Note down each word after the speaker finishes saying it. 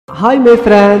Hi my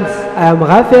friends, I am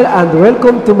Ghafir and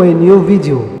welcome to my new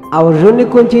video. Our journey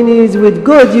continues with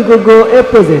Go Diego Go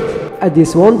opposite. And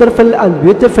these wonderful and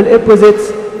beautiful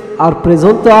opposites are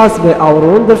presented to us by our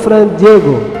wonderful friend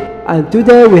Diego. And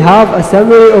today we have a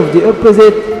summary of the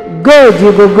opposite Go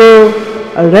Diego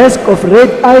Go, a risk of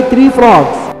red eye tree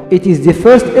frogs. It is the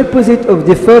first opposite of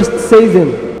the first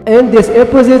season. In this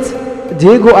opposite,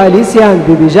 Diego, Alicia and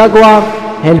Baby Jaguar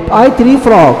help i3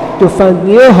 Frog to find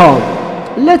new home.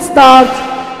 Let's start.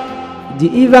 The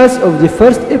events of the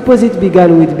first opposite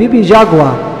began with Baby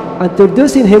Jaguar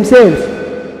introducing himself.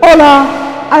 Hola,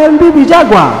 I am Baby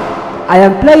Jaguar. I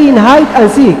am playing hide and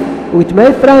seek with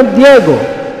my friend Diego.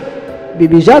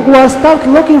 Baby Jaguar start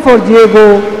looking for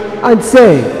Diego and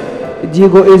say,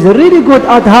 Diego is really good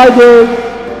at hiding.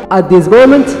 At this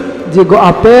moment, Diego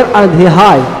appear and he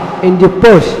hide in the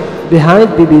bush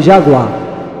behind Baby Jaguar.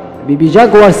 Baby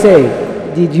Jaguar say,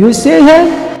 did you see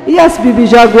him? Yes, Baby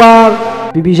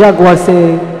Jaguar. Baby Jaguar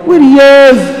say, where he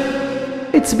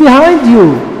is? It's behind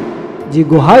you.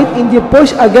 Diego hide in the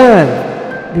bush again.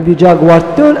 Baby Jaguar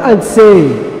turn and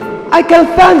say, I can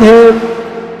find him.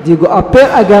 Diego appear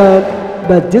again,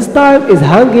 but this time is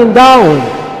hanging down.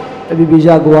 Baby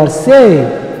Jaguar say,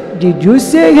 did you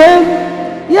see him?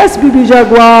 Yes, Baby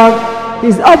Jaguar.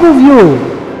 He's above you.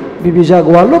 Baby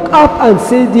Jaguar look up and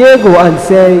see Diego and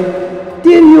say,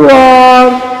 there you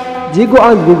are. Diego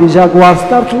and Baby Jaguar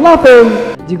start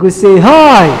laughing. Diego say,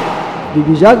 hi.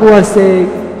 Baby Jaguar say,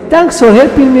 thanks for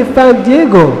helping me find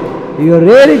Diego. You're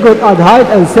really good at hide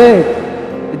and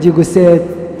seek. Diego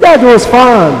said, that was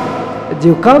fun.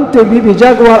 Diego come to Baby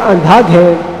Jaguar and hug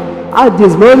him. At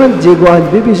this moment, Diego and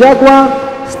Baby Jaguar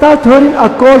start hearing a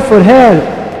call for help.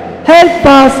 Help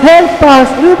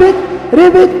us, ribbit,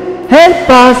 ribbit, help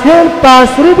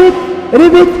us, ribbit,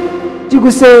 ribbit. Diego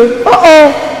say,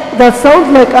 uh-oh. That sounds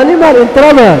like animal in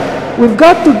trouble. We've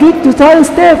got to get to science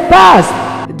step fast.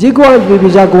 Diego and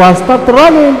Baby Jaguar start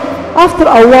running. After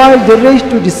a while they reach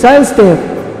to the science step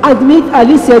and meet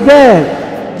Alicia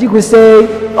there. Diego say,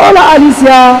 hola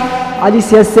Alicia.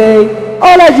 Alicia say,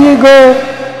 hola Diego.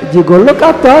 Diego look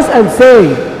up to us and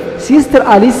say, sister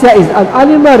Alicia is an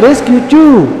animal rescue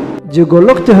too. Diego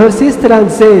look to her sister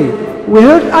and say, we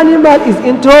heard animal is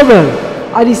in trouble.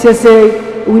 Alicia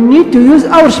say, we need to use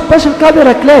our special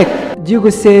camera Click. Diego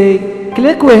say,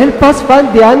 Click will help us find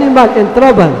the animal in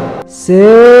trouble.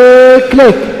 Say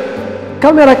Click.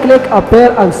 Camera Click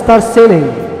appear and start singing.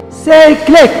 Say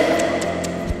Click.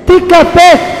 Take a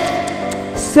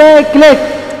pic. Say Click.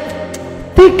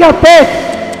 Take a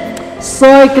pic. So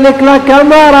I click la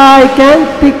camera, I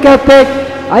can't take a pic.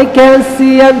 I can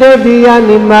see under the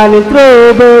animal in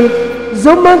trouble.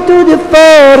 Zoom into the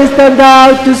forest and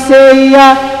out to say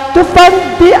to find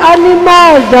the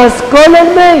animal that's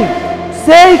calling me.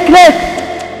 Say Click.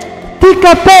 Take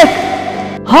a pic.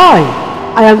 Hi,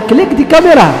 I am Click the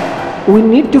camera. We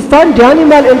need to find the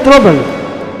animal in trouble.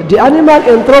 The animal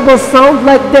in trouble sounds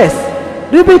like this.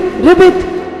 Ribbit, ribbit.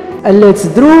 And let's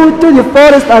draw to the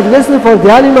forest and listen for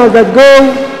the animal that go.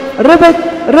 Ribbit,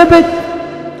 ribbit.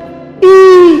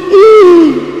 Ee.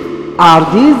 Are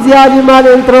these the animal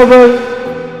in trouble?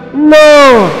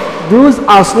 No, those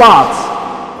are sloths.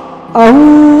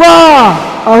 Ahua!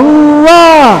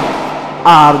 Ahua!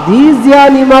 Are these the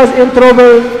animals in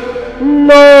trouble?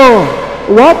 No!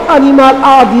 What animal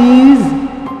are these?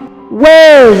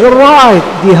 Whales, right!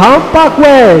 The humpback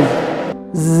whales!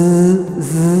 Zzz,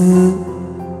 zzz.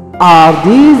 Are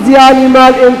these the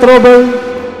animal in trouble?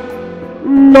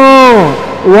 No!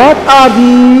 What are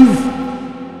these?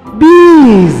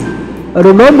 Bees!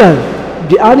 Remember,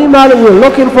 the animal we're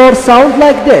looking for sounds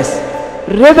like this.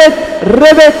 Ribbit,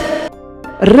 ribbit.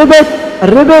 Ribbit,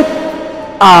 ribbit.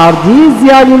 Are these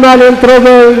the animal in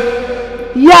trouble?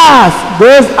 Yes,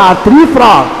 those are tree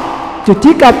frogs. To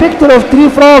take a picture of tree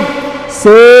frog,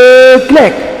 say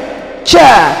Click.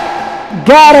 Check.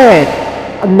 Got it.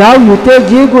 And now you tell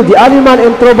Diego the animal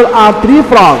in trouble are tree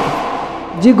frog.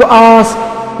 Diego asks,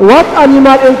 what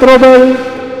animal in trouble?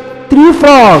 Tree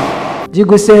frog.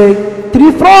 Diego say,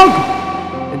 tree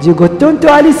frog? Diego turn to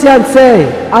Alicia and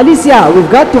say, Alicia,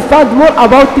 we've got to find more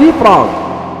about tree frog.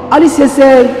 Alicia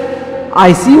say,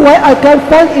 I see why I can't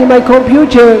find in my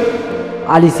computer.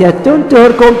 Alicia turned to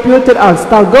her computer and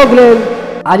start googling.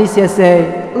 Alicia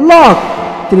say, look,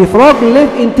 tree frog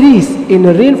live in trees in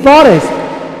a rainforest.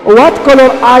 What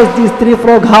color eyes does tree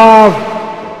frog have?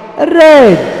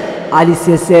 Red.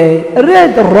 Alicia say,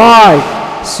 red,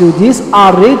 right. So these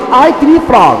are red-eyed tree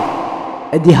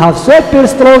frog. They have super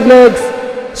strong legs,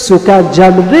 so can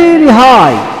jump really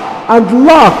high. And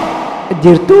look,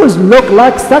 their toes look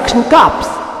like suction cups.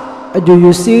 Do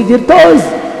you see their toes?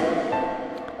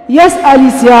 Yes,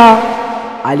 Alicia.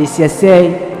 Alicia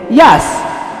say, yes,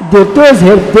 their toes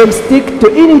help them stick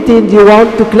to anything they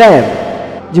want to climb.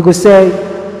 Diego say,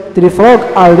 tree frogs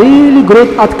are really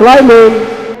great at climbing.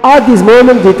 At this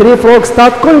moment, the tree frogs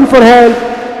start calling for help.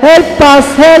 Help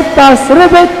us,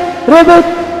 ribbit, ribbit.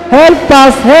 Help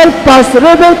us,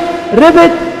 ribbit,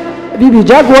 ribbit. Baby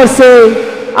Jaguar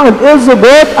say, I'm also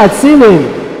good at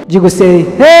singing. Diego say,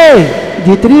 hey,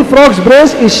 the tree frog's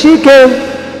branch is shaking.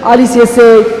 Alicia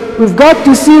say, we've got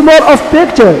to see more of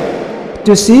picture.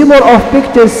 To see more of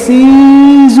picture,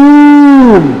 see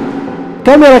zoom.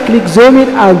 Camera click zoom in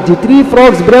and the tree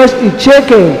frog's branch is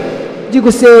shaking. Diego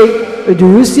say, do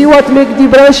you see what makes the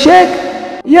branch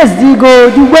shake? Yes, Diego,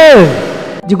 the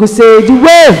wave. Diego say, the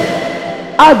wave.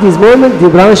 At this moment, the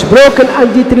branch broken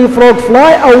and the tree frog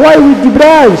fly away with the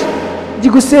branch.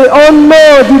 Diego say, oh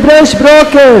no, the branch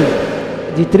broken.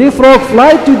 The tree frog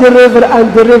fly to the river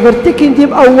and the river taking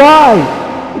them away.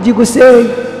 Diego say,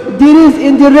 there is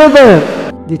in the river.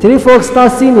 The tree frog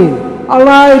starts singing,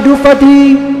 alright, do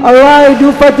fatri,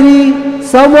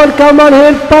 someone come and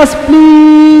help us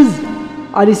please.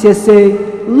 Alicia say,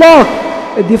 look,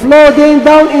 the flooding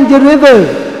down in the river.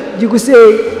 Diego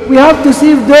say, we have to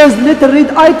save those little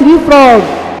red-eyed tree frog.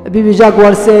 Baby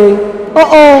Jaguar say,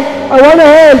 I wanna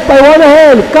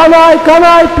help, can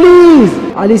I please?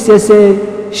 Alicia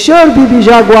say, sure Baby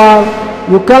Jaguar,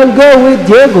 you can go with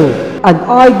Diego, and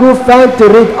I go find the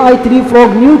red-eyed tree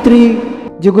frog new tree.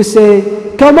 Diego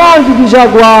say, come on Baby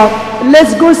Jaguar,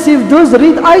 let's go save those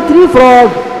red-eyed tree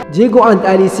frog. Diego and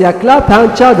Alicia clap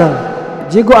hand each other.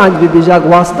 Diego and Baby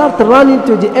Jaguar start running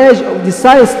to the edge of the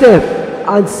side step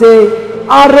and say,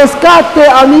 "Al rescate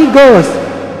amigos!"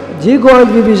 Diego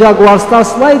and Baby Jaguar start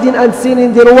sliding and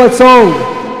singing the robot song.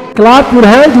 Clap your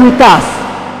hand with us.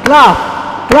 Clap,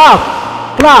 clap,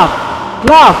 clap,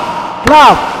 clap,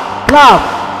 clap, clap,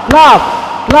 clap,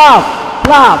 clap,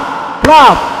 clap,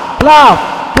 clap, clap,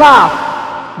 clap.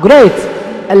 Great.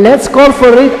 And let's call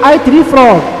for red-eyed tree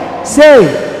frog. Say,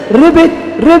 ribbit,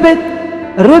 ribbit,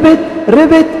 ribbit,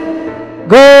 ribbit.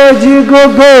 Go,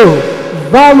 Diego, go.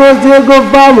 Vamos, Diego,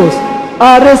 vamos.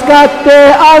 A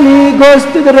rescate amigos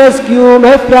to the rescue,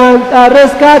 my friend. A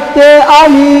rescate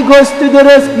amigos to the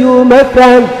rescue, my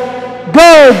friend.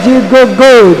 Go, Diego,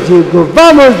 go, Diego.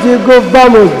 Vamos, Diego,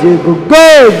 vamos, Diego.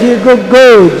 Go, Diego,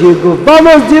 go, Diego.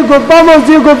 Vamos, Diego, vamos,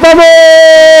 Diego,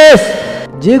 vamos.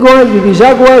 Diego and Baby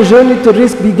Jaguar journey to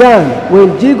risk began.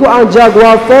 When Diego and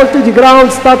Jaguar fall to the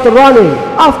ground, start running.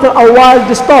 After a while,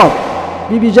 they stop.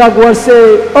 Baby Jaguar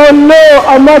say, "Oh no,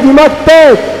 a muddy mud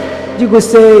pit." Diego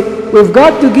say, "We've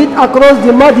got to get across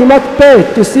the muddy mud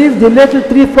pit to save the little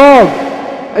tree frog.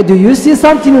 Do you see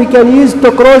something we can use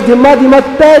to cross the muddy mud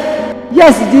pit?"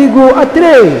 "Yes, Diego, a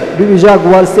tree." Baby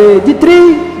Jaguar say, "The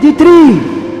tree, the tree."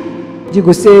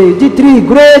 Diego say, "The tree,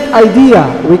 great idea.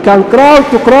 We can crawl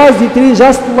to cross the tree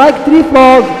just like tree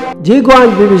frog." Diego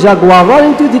and Baby Jaguar run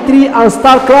into the tree and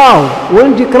start crawl.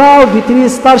 When they crawl, the tree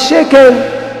starts shaking.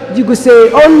 Diego say,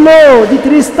 "Oh no, the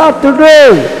tree start to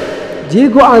roll."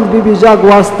 Diego and Baby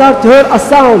Jaguar start to hear a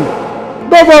sound.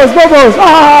 "Bubbles, bubbles,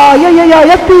 ah, yeah, yeah, yeah,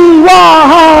 yippee, wah,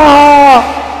 ha."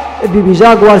 Baby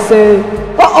Jaguar say,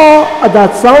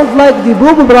 that sounds like the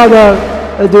Boo brother.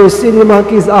 Those silly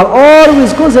monkeys are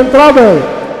always causing trouble."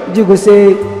 Diego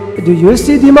say, "Do you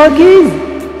see the monkeys?"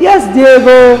 "Yes,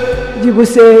 Diego." Diego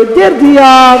say, "There they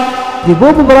are. The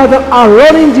Boo brother are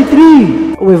rolling the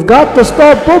tree. We've got to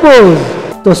stop Bubbles."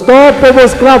 To stop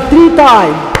Bubbles, clap 3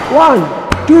 times. 1,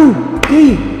 2,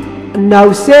 3.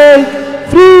 Now say,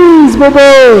 "Freeze,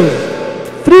 Bubbles!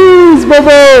 Freeze,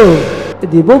 Bubbles!"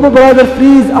 The Boo brother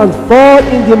freeze and fall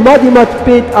in the muddy mud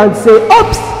pit and say,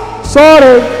 "Oops,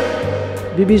 sorry."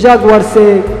 Baby Jaguar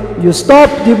say, "You stop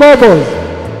the bubbles."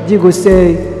 Diego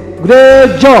say,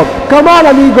 "Great job, come on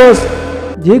amigos."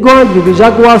 Diego and Baby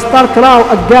Jaguar start crawl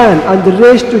again and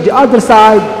race to the other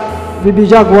side. Baby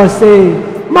Jaguar say,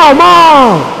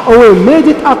 "Mama, we made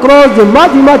it across the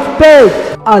muddy mud pit."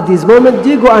 At this moment,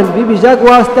 Diego and Baby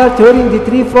Jaguar start hearing the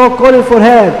tree frog calling for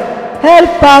help.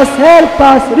 Help us,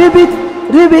 ribbit,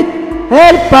 ribbit,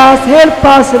 help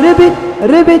us, ribbit,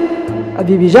 ribbit."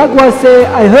 Baby Jaguar say,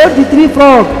 "I heard the tree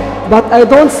frog, but I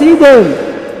don't see them.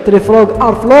 Tree frogs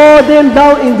are floating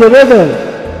down in the river."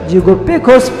 Diego pick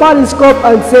her spotting scope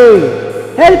and say,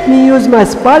 "Help me use my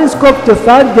spotting scope to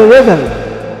find the river."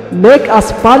 Make a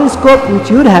spotting scope with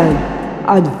your hand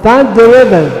and find the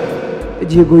river.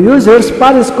 Diego use her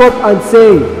spotting scope and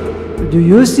say, "Do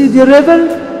you see the river?"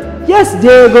 "Yes,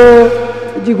 Diego."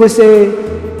 Diego say,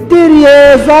 "There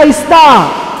is a star,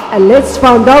 and let's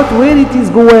find out where it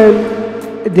is going."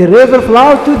 The river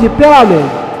flows to the pyramid.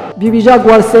 Baby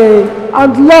Jaguar say,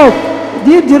 "And look,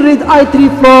 did the red-eyed tree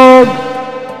frog.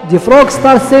 The frog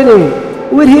starts singing,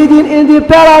 we're hiding in the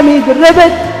pyramid,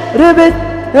 ribbit, ribbit,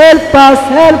 help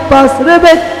us,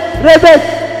 ribbit, ribbit.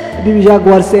 Baby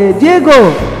Jaguar say,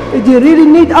 Diego, they really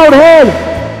need our help.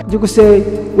 Diego say,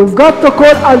 we've got to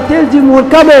call and tell them we're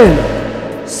coming.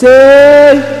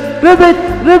 Say, ribbit,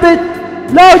 ribbit,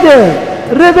 louder,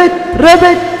 ribbit,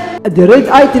 ribbit. The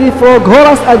red-eyed tree frog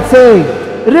chorus and say,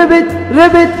 ribbit,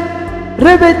 ribbit,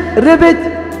 ribbit, ribbit.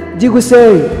 Diego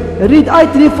say,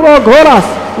 red-eyed tree frog chorus,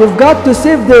 we've got to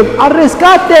save them,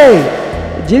 arrescate.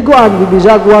 Diego and Baby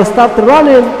Jaguar start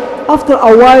running. After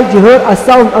a while they heard a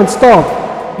sound and stop.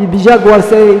 Baby Jaguar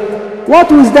say,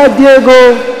 what was that,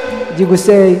 Diego? Diego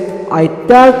say, I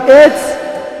think it's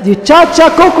the cha-cha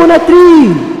coconut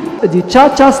tree. The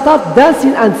cha-cha start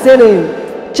dancing and singing,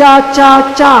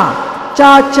 cha-cha-cha,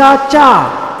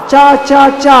 cha-cha-cha,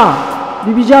 cha-cha-cha.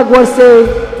 Baby Jaguar say,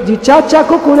 the cha-cha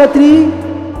coconut tree?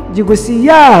 Diego say,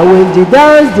 yeah, when they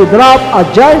dance, they drop a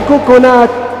giant coconut.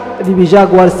 Baby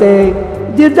Jaguar say,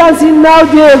 they're dancing now,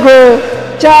 Diego.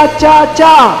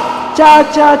 Cha-cha-cha,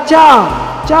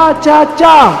 cha-cha-cha,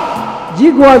 cha-cha-cha.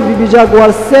 Diego and Baby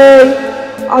Jaguar say,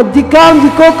 and they come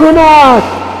the coconut.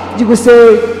 Diego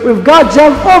say, we've got to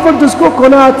jump over those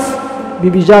coconuts.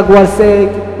 Baby Jaguar say,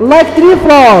 like tree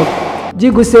frog.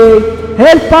 Diego say,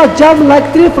 help us jump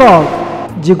like tree frog.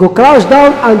 Diego crouched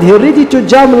down and he ready to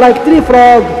jump like tree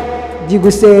frog. Diego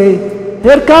say,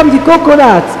 here come the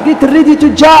coconuts, get ready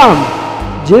to jump.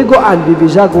 Diego and Baby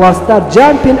Jaguar start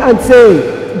jumping and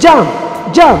say, jump,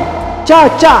 jump,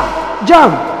 cha-cha,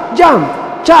 jump, jump,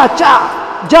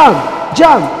 cha-cha, jump,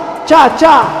 jump,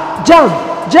 cha-cha, jump,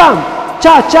 jump,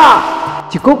 cha-cha.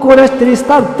 The coconut tree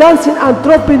start dancing and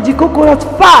dropping the coconut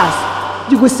fast.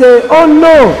 Diego say, oh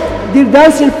no, they're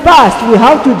dancing fast, we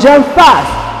have to jump fast.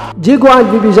 Diego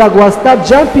and Baby Jaguar start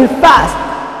jumping fast.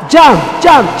 Jump,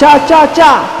 jump,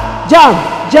 cha-cha-cha, jump,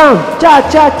 jump,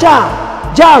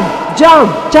 cha-cha-cha, jump,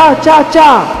 jump,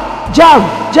 cha-cha-cha,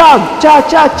 jump, jump,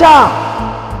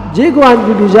 cha-cha-cha. Diego and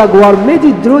Baby Jaguar made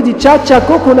it through the cha-cha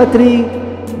coconut tree.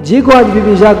 Diego and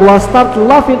Baby Jaguar start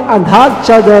laughing and hug each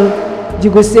other.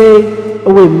 Diego say,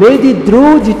 we made it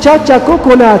through the cha-cha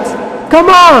coconut. Come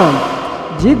on!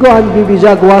 Diego and Baby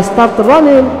Jaguar start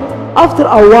running. After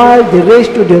a while, they race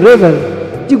to the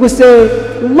river. Diego say,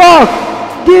 look,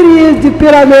 there is the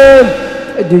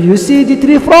pyramid. Do you see the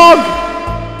tree frog?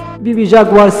 Baby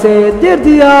Jaguar say, there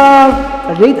they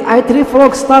are. Red-eyed tree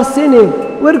frog starts singing,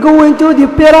 we're going to the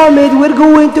pyramid, we're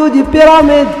going to the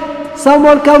pyramid.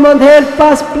 Someone come and help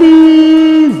us,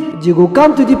 please. Diego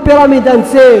come to the pyramid and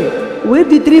say, where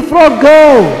did the tree frog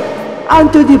go?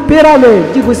 Onto the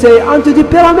pyramid. Diego say, onto the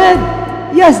pyramid?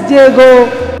 Yes, Diego.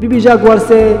 Baby Jaguar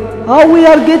say, how we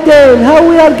are getting?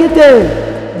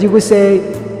 Diego say,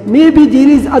 maybe there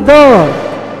is a door.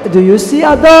 Do you see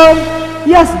a door?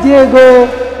 Yes, Diego.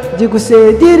 Diego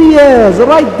say, there he is,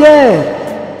 right there.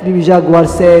 Baby Jaguar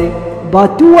say,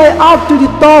 but two way up to the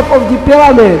top of the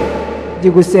pyramid.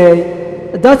 Diego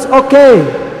say, that's okay.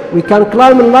 We can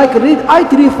climb like red-eyed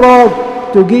tree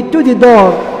frog to get to the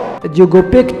door. Diego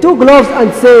pick two gloves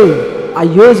and say, I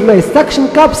use my suction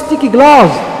cup sticky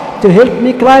gloves to help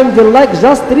me climb them like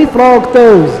just tree frog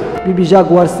toes. Baby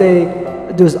Jaguar say,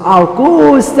 those are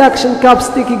cool suction cup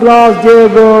sticky gloves,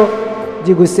 Diego.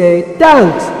 Diego say,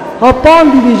 thanks. Hop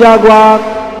on, Baby Jaguar.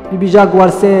 Baby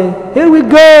Jaguar say, here we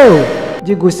go.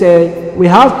 Diego say, we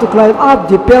have to climb up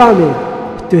the pyramid.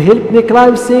 To help me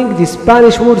climb, sing the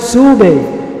Spanish word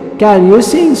sube. Can you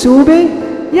sing sube?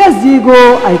 Yes,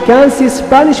 Diego, I can sing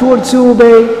Spanish word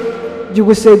sube.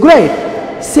 Diego say, great,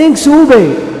 sing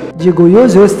sube. Diego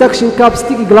use her suction cup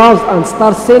sticky gloves and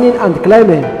start singing and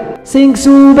climbing. Sing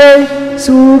sube,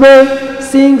 sube,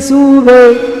 sing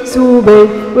sube,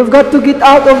 sube. We've got to get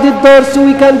out of the door so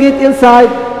we can get inside.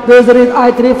 There's a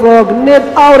red-eyed tree frog need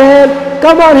our help.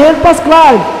 Come on, help us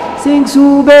climb. Sing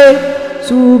sube,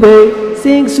 sube,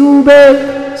 sing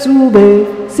sube,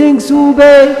 sube, sing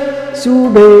sube,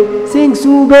 sube, sing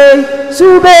sube,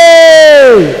 sube.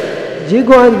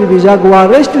 Diego and Baby Jaguar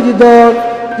race to the door.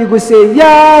 Diego say,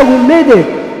 yeah, we made it.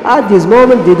 At this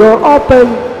moment, the door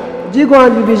opened. Diego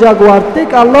and Baby Jaguar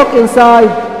take a look inside.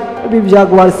 Baby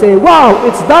Jaguar say, wow,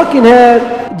 it's dark in here.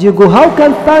 Diego, how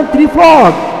can find tree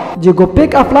frog? Diego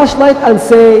pick a flashlight and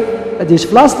say, this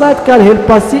flashlight can help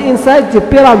us see inside the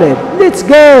pyramid. Let's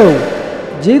go.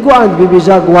 Diego and Baby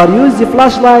Jaguar use the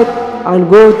flashlight and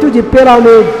go to the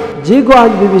pyramid. Diego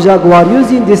and Baby Jaguar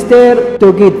using the stair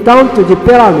to get down to the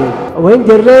pyramid. When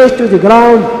they reach to the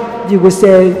ground, Diego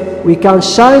say, we can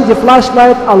shine the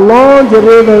flashlight along the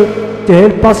river to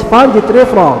help us find the tree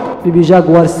frog. Baby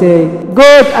Jaguar say,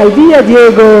 good idea,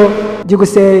 Diego. Diego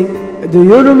say, do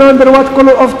you remember what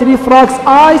color of tree frog's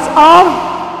eyes are?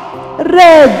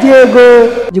 Red,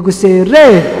 Diego. Diego say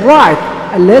red, right.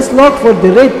 And let's look for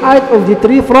the red eye of the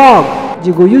tree frog.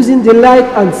 Diego using the light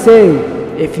and say,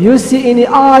 if you see any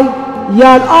eye,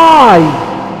 yell eye.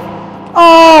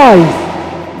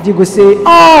 Eyes. Diego say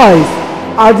eyes.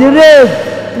 Are they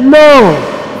red? No.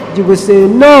 Diego say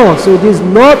no. So this is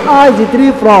not eyes, the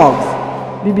tree frogs.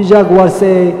 Baby jaguar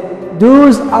say,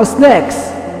 those are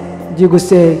snakes. Diego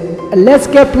say, let's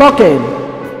keep looking.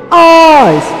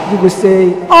 Eyes. Diego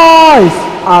say, eyes.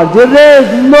 Are they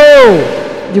red?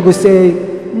 No. Diego say,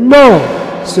 no.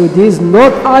 So this is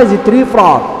not eyes, the tree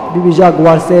frog. Baby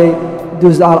jaguar say,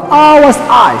 those are our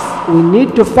eyes. We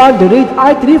need to find the red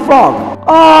eye tree frog.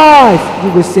 Eyes.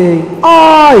 Diego say,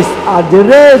 eyes. Are they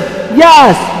red?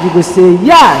 Yes. Diego say,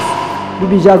 yes.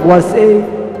 Baby jaguar say,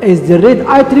 is the red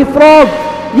eye tree frog?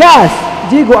 Yes.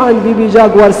 Diego and Baby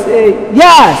jaguar say,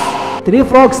 yes. Tree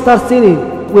frogs start singing.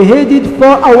 We headed for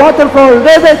a waterfall.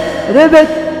 Rabbit, rabbit,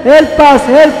 help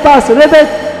us, rabbit,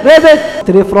 rabbit.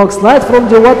 Tree frogs slide from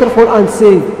the waterfall and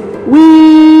sing,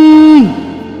 wee.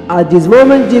 At this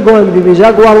moment, Diego and Baby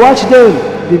jaguar watch them.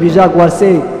 Baby jaguar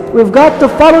say, we've got to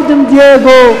follow them,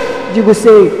 Diego. Diego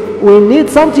say, we need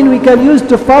something we can use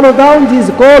to follow down this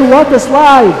cold water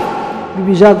slide.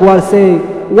 Baby jaguar say,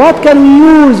 what can we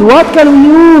use? What can we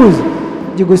use?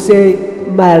 Diego say,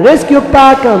 my rescue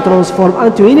pack can transform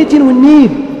into anything we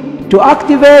need. To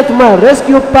activate my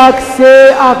rescue pack,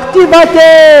 say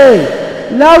activate.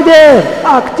 Louder,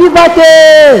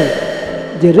 activate.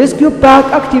 The rescue pack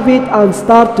activate and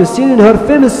start to sing her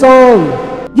famous song.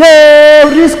 Yo,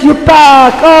 rescue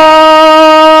pack,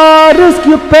 oh,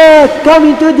 rescue pack,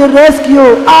 coming to the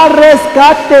rescue.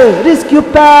 Rescate, rescue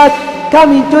pack,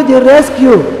 coming to the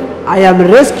rescue. I am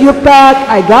rescue pack,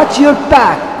 I got your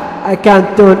pack. I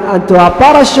can turn into a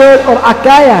parachute or a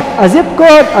kayak, a zip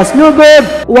cord, a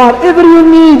snowboard, whatever you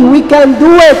need, we can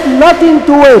do it, nothing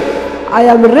to it. I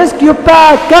am rescue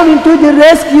pack, coming to the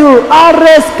rescue.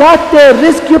 Rescate,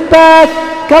 rescue pack,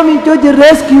 coming to the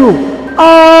rescue.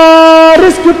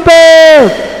 Rescue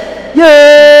pack.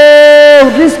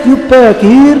 Yeah, rescue pack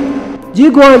here.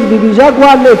 Diego and Baby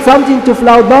jaguar made something to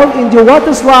float down in the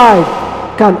water slide.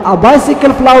 Can a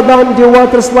bicycle float down in the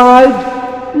water slide?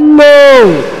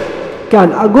 No.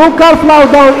 Can a go-kart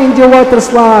float down in the water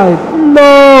slide?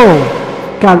 No.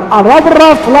 Can a rubber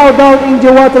raft float down in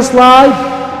the water slide?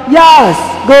 Yes.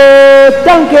 Good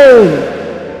thinking.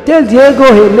 Tell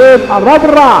Diego he made a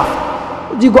rubber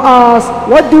raft. Diego asks,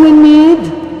 what do we need?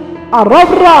 A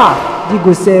rubber raft.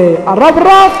 Diego say, a rubber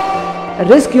raft? A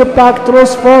rescue pack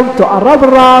transformed to a rubber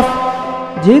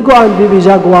raft. Diego and Baby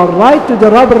jaguar ride to the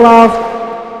rubber raft.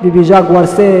 Baby jaguar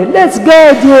say, let's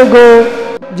go, Diego.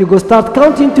 Diego start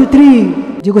counting to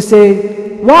 3. Diego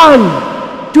say,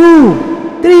 1,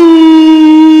 2,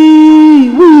 3.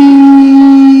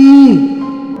 Wee.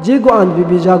 Diego and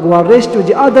Baby jaguar race to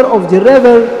the other of the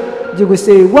river. Diego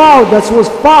say, wow, that was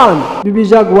fun. Baby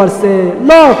jaguar say,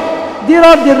 look, there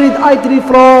are the red eye tree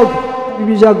frog.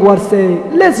 Baby jaguar say,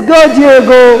 let's go,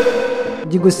 Diego.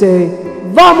 Diego say,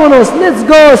 vámonos, let's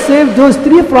go save those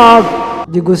tree frogs.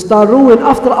 Diego start rowing.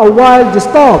 After a while they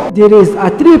stop. There is a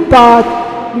tree path.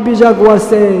 Baby jaguar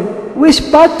say, which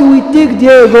path do we take,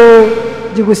 Diego?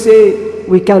 Diego say,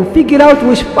 we can figure out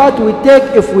which path we take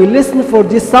if we listen for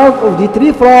the sound of the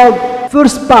tree frog.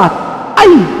 First path,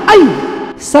 ay,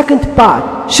 ay. Second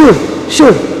path, sure,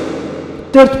 sure.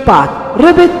 Third path,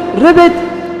 ribbit, ribbit.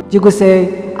 Diego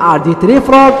say, are the tree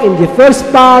frog in the first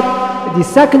path, the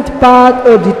second path,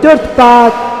 or the third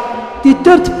path? The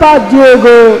third path,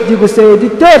 Diego. Diego say, the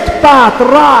third path,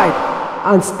 right.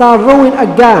 And start rowing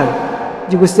again.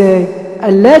 Diego say,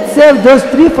 and let's save those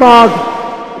tree frogs.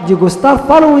 Diego start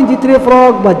following the tree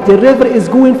frog, but the river is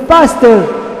going faster.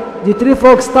 The tree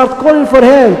frog start calling for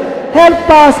help. Help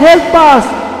us, help us.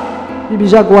 Baby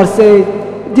jaguar say,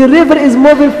 the river is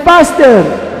moving faster.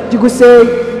 Diego say,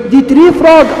 the tree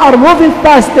frog are moving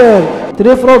faster.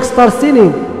 Tree frog start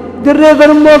singing. The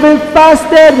river moving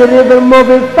faster, the river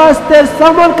moving faster.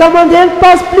 Someone come and help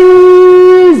us,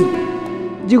 please.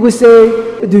 Diego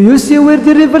say, do you see where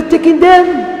the river taking them?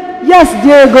 Yes,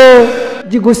 Diego.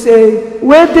 Diego say,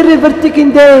 where the river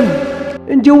taking them?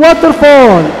 In the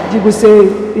waterfall. Diego say,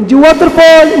 in the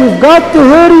waterfall, we've got to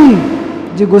hurry.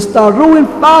 Diego start rowing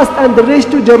fast and race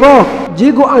to the rock.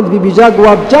 Diego and Baby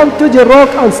jaguar jump to the rock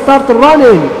and start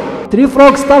running. Tree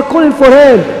frogs start calling for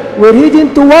help. We're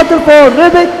heading to waterfall.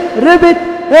 Rabbit, rabbit,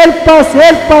 help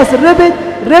us, rabbit,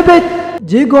 rabbit.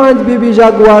 Diego and Baby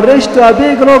jaguar race to a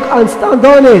big rock and stand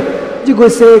on it. Diego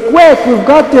say, quick, we've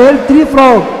got to help tree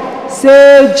frog.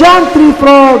 Say, jump, tree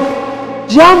frog.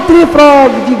 jump tree frog.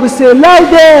 Diego say, lie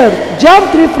there,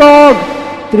 jump tree frog.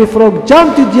 Tree frog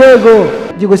jump to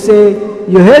Diego. Diego say,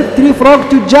 you help tree frog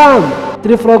to jump.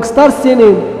 Tree frog starts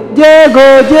singing,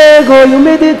 Diego, Diego, you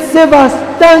made it, save us.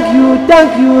 Thank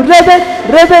you, rabbit,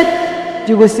 rabbit.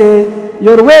 Diego say,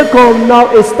 you're welcome,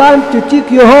 now it's time to take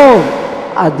you home.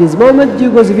 At this moment,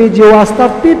 Diego's video will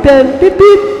start beeping, beep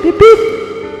beep, beep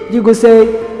beep. Diego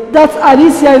say, that's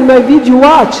Alicia in my video,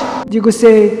 watch. Diego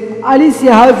say,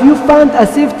 Alicia, have you found a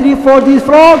safe tree for this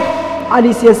frog?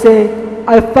 Alicia say,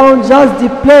 I found just the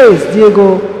place,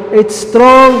 Diego. It's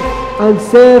strong and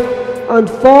safe and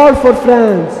far for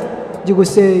friends. Diego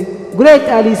say, great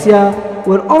Alicia,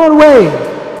 we're on our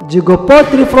way. Diego put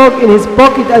tree frog in his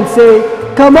pocket and say,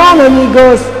 come on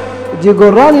amigos.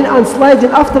 Diego running and sliding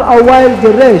after a while the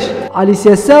rush.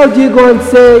 Alicia saw Diego and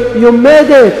say, you made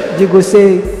it. Diego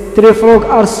say, tree frog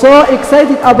are so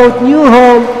excited about new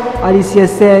home. Alicia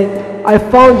say, I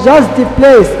found just the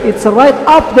place, it's right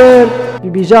up there.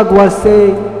 Baby Jaguar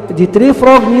say, the tree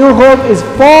frog new home is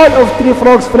full of tree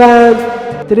frog's friends.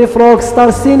 Tree frog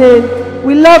start singing,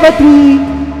 we love a tree,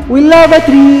 we love a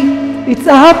tree, it's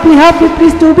a happy, happy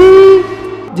place to be.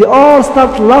 They all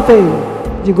start laughing.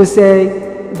 Diego say,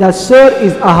 that sure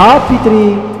is a happy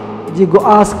tree. Diego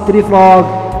asked tree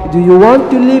frog, do you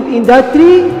want to live in that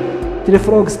tree? Tree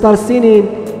frog starts singing,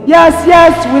 yes,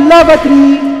 yes, we love a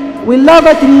tree, we love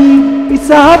a tree, it's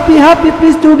a happy, happy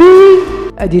place to be.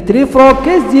 The tree frog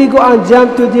kissed Diego and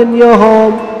jumped to their new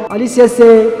home. Alicia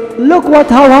say, look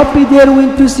how happy they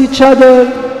went to see each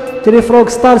other. Tree frog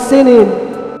starts singing,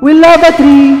 we love a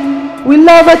tree, we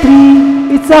love a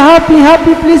tree, it's a happy,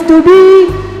 happy place to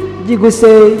be. Diego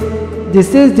say,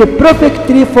 this is the perfect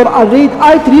tree for a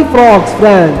red-eyed tree frog's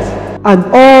friends. And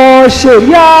all share,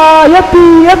 yeah,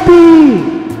 yippee,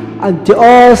 yippee. And they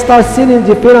all start singing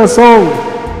the final song.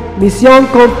 Mission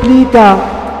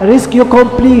completa, rescue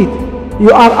complete.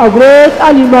 You are a great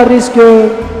animal rescuer.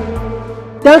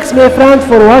 Thanks my friend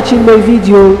for watching my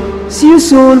video. See you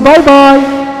soon, bye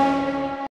bye.